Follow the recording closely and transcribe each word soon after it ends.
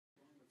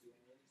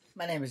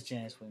My name is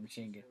James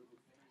Whoopi.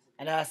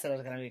 I know I said I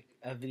was going to make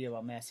a video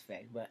about Mass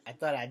Effect, but I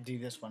thought I'd do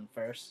this one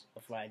first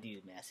before I do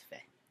Mass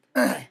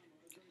Effect.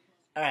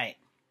 Alright,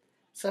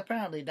 so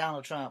apparently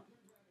Donald Trump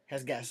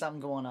has got something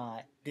going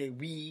on that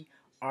we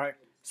aren't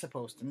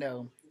supposed to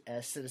know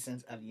as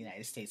citizens of the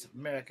United States of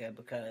America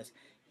because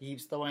he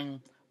keeps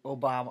throwing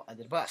Obama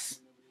under the bus.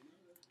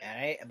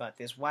 Alright, about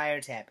this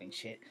wiretapping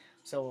shit.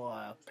 So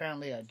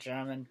apparently a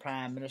German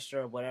prime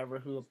minister or whatever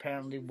who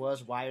apparently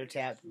was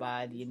wiretapped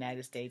by the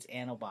United States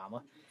and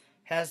Obama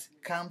has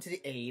come to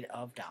the aid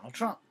of Donald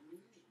Trump.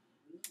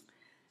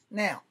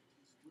 Now,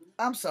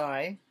 I'm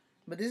sorry,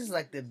 but this is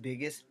like the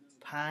biggest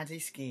Ponzi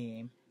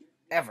scheme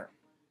ever.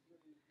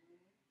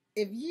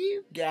 If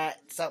you got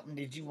something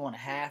that you want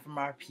to have from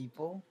our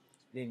people,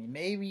 then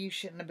maybe you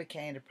shouldn't have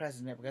became the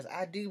president, because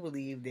I do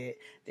believe that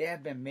there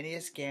have been many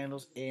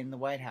scandals in the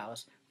White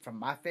House, from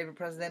my favorite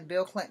president,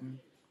 Bill Clinton,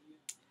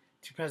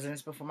 to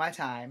presidents before my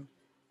time,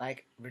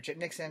 like Richard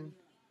Nixon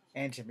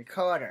and Jimmy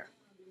Carter.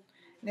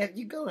 Now, if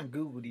you go and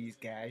Google these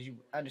guys, you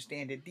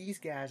understand that these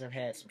guys have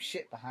had some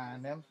shit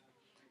behind them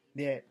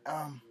that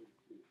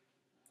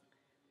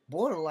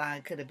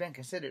borderline could have been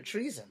considered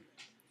treason,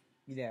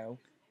 you know.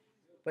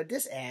 But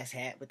this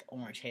asshat with the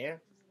orange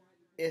hair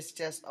is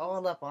just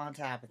all up on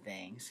top of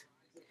things.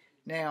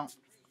 Now,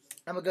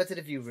 I'm gonna go to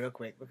the View real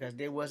quick because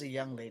there was a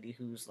young lady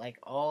who's like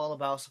all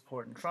about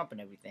supporting Trump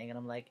and everything, and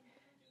I'm like,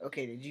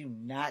 okay, did you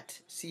not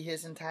see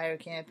his entire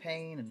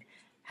campaign and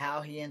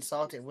how he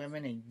insulted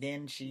women? And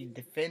then she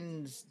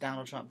defends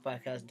Donald Trump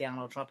because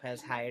Donald Trump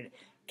has hired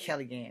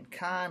Kellyanne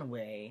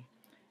Conway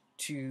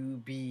to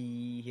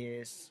be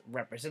his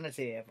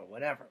representative or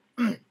whatever.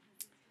 But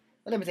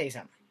let me tell you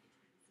something.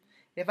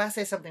 If I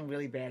say something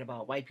really bad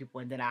about white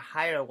people and then I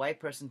hire a white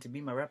person to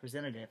be my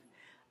representative,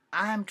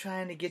 I'm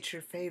trying to get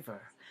your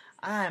favor.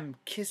 I'm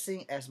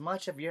kissing as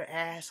much of your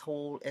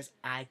asshole as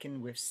I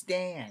can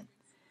withstand.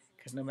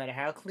 Because no matter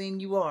how clean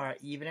you are,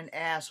 even an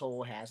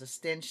asshole has a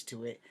stench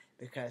to it.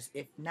 Because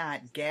if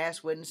not,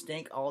 gas wouldn't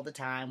stink all the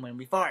time when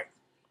we fart.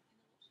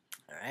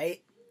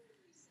 Alright?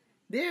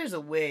 There's a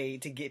way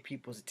to get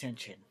people's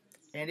attention.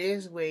 And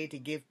there's a way to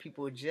give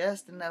people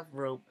just enough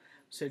rope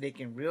so they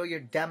can reel your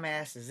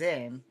dumbasses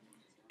in.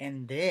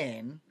 And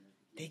then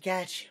they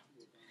got you.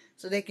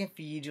 So they can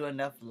feed you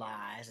enough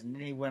lies. And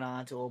then he went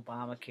on to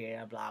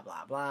Obamacare, blah,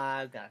 blah,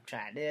 blah. Gotta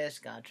try this,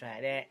 gotta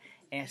try that.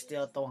 And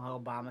still throwing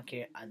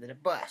Obamacare under the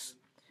bus.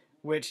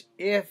 Which,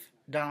 if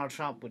Donald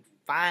Trump would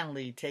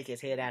finally take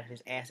his head out of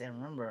his ass and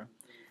remember,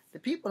 the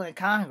people in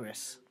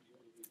Congress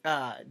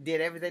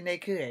did everything they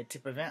could to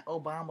prevent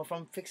Obama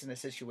from fixing the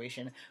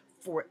situation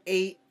for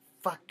 8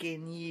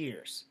 fucking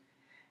years.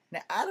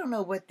 Now, I don't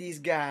know what these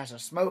guys are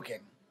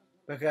smoking.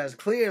 Because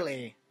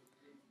clearly,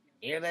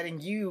 they're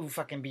letting you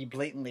fucking be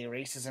blatantly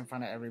racist in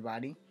front of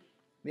everybody.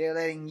 They're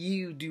letting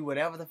you do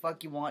whatever the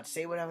fuck you want,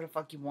 say whatever the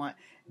fuck you want,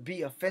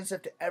 be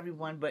offensive to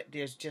everyone, but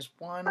there's just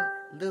one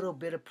little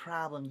bit of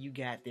problem you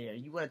got there.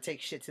 You want to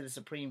take shit to the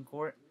Supreme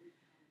Court?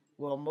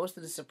 Well, most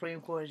of the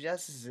Supreme Court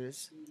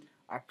justices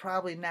are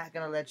probably not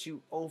going to let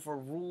you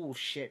overrule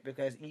shit,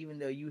 because even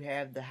though you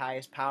have the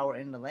highest power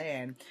in the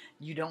land,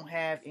 you don't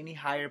have any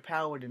higher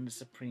power than the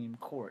Supreme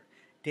Court.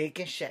 They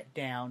can shut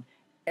down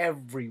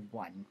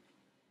everyone.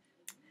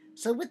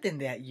 So within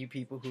that, you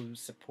people who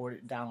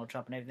supported Donald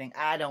Trump and everything,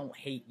 I don't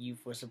hate you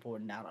for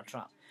supporting Donald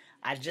Trump.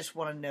 I just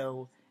want to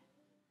know,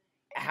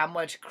 how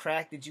much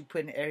crack did you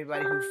put in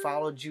everybody who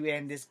followed you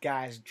and this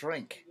guy's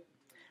drink?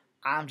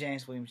 I'm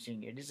James Williams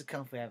Jr. This is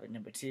Kung Fu Habit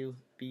number 2,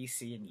 B,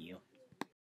 C, and U.